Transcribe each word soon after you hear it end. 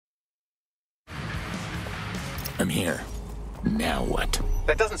I'm here. Now what?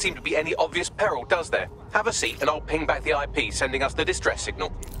 There doesn't seem to be any obvious peril, does there? Have a seat and I'll ping back the IP sending us the distress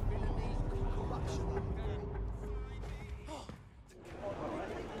signal.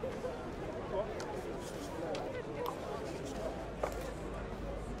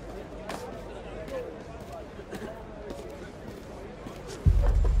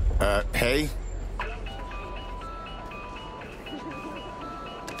 Hey?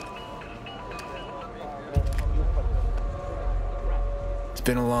 It's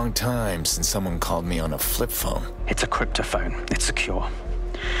been a long time since someone called me on a flip phone. It's a cryptophone. It's secure.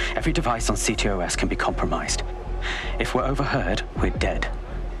 Every device on CTOS can be compromised. If we're overheard, we're dead.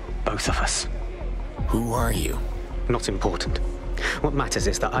 Both of us. Who are you? Not important. What matters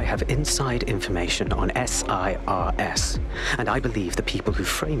is that I have inside information on SIRS, and I believe the people who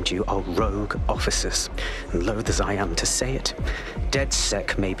framed you are rogue officers. And loath as I am to say it,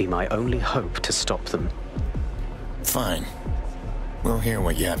 DedSec may be my only hope to stop them. Fine. We'll hear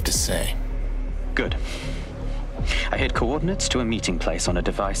what you have to say. Good. I hid coordinates to a meeting place on a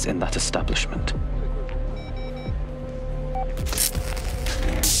device in that establishment.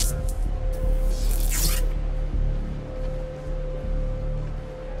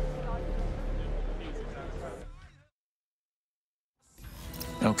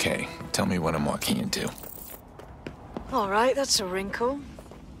 Okay, tell me what I'm walking into. All right, that's a wrinkle.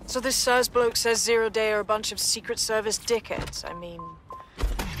 So this SIRS bloke says Zero Day are a bunch of Secret Service dickheads. I mean,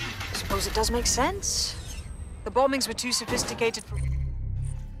 I suppose it does make sense. The bombings were too sophisticated for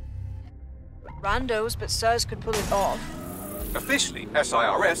randos, but SIRS could pull it off. Officially,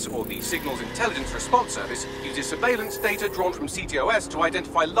 SIRS, or the Signals Intelligence Response Service, uses surveillance data drawn from CTOS to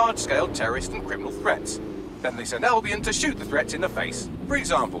identify large-scale terrorist and criminal threats. Then they send Albion to shoot the threats in the face. For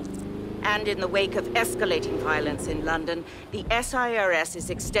example. And in the wake of escalating violence in London, the SIRS is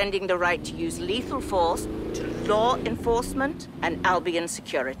extending the right to use lethal force to law enforcement and Albion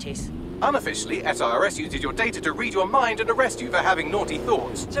securities. Unofficially, SIRS uses your data to read your mind and arrest you for having naughty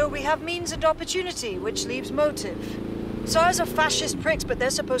thoughts. So we have means and opportunity, which leaves motive. SIRS are fascist pricks, but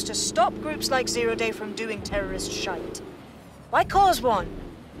they're supposed to stop groups like Zero Day from doing terrorist shite. Why cause one?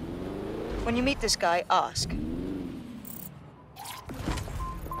 When you meet this guy, ask.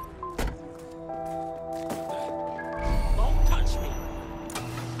 Don't touch me.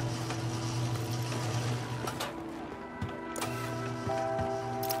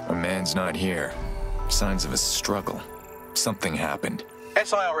 A man's not here. Signs of a struggle. Something happened.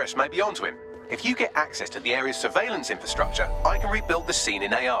 SIRS may be onto him. If you get access to the area's surveillance infrastructure, I can rebuild the scene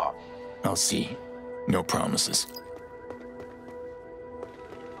in AR. I'll see. No promises.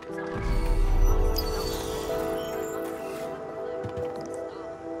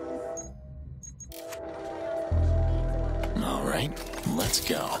 All right, let's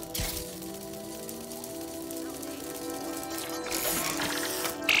go.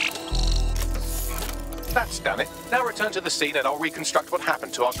 That's done it. Now return to the scene and I'll reconstruct what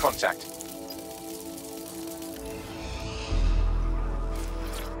happened to our contact.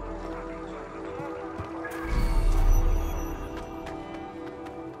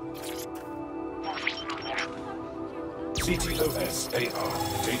 CTOS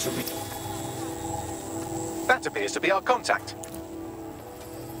AR. Data That appears to be our contact.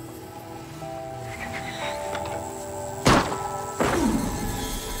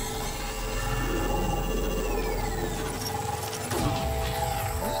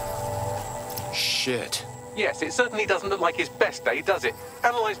 Shit. Yes, it certainly doesn't look like his best day, does it?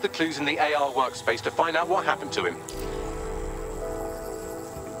 Analyze the clues in the AR workspace to find out what happened to him.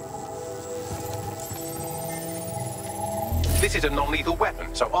 This is a non-lethal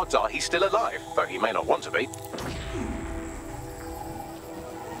weapon, so odds are he's still alive, though he may not want to be.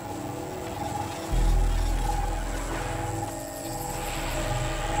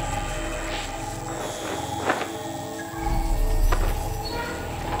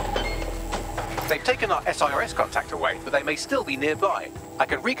 They've taken our SIRS contact away, but they may still be nearby. I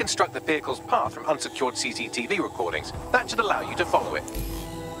can reconstruct the vehicle's path from unsecured CCTV recordings. That should allow you to follow it.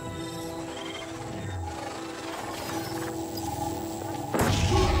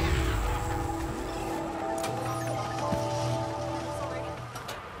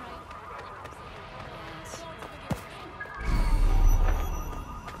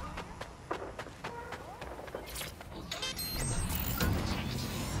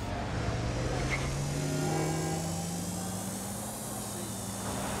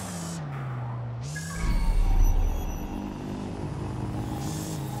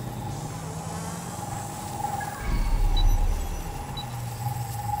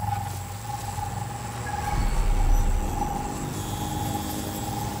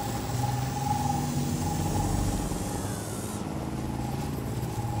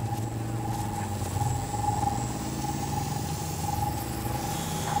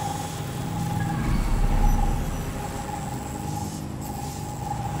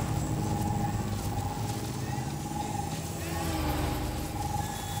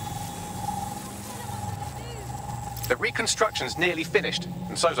 The reconstruction's nearly finished,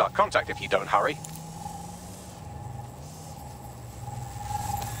 and so's our contact if you don't hurry.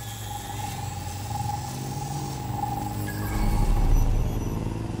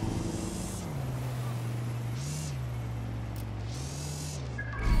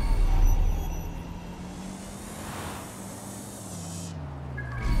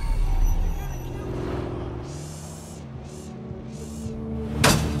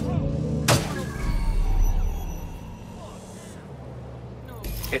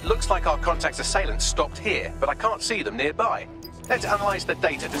 It looks like our contact's assailants stopped here, but I can't see them nearby. Let's analyze the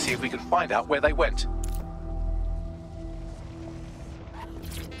data to see if we can find out where they went.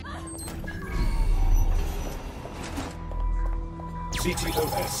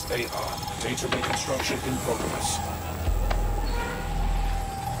 CTOS-AR. Data reconstruction in progress.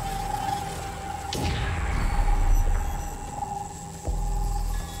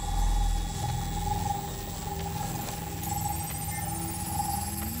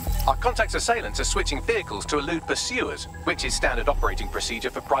 Our contact's assailants are switching vehicles to elude pursuers, which is standard operating procedure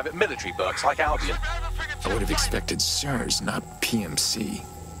for private military burks like Albion. I would have expected SIRS, not PMC.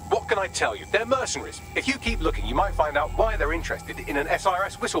 What can I tell you? They're mercenaries. If you keep looking, you might find out why they're interested in an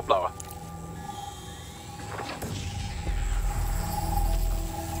SIRS whistleblower.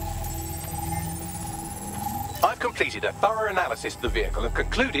 I've completed a thorough analysis of the vehicle and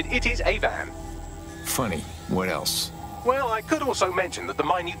concluded it is a van. Funny. What else? Well, I could also mention that the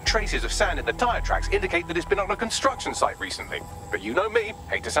minute traces of sand in the tire tracks indicate that it's been on a construction site recently. But you know me,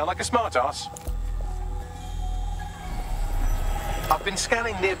 hate to sound like a smartass. I've been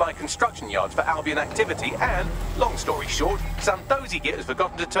scanning nearby construction yards for Albion activity and, long story short, some dozy git has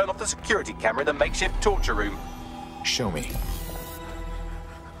forgotten to turn off the security camera in the makeshift torture room. Show me.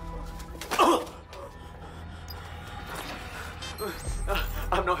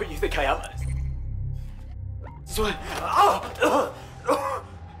 I'm not who you think I am.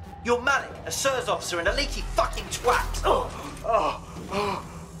 You're Malik, a SIRS officer and a leaky fucking twat.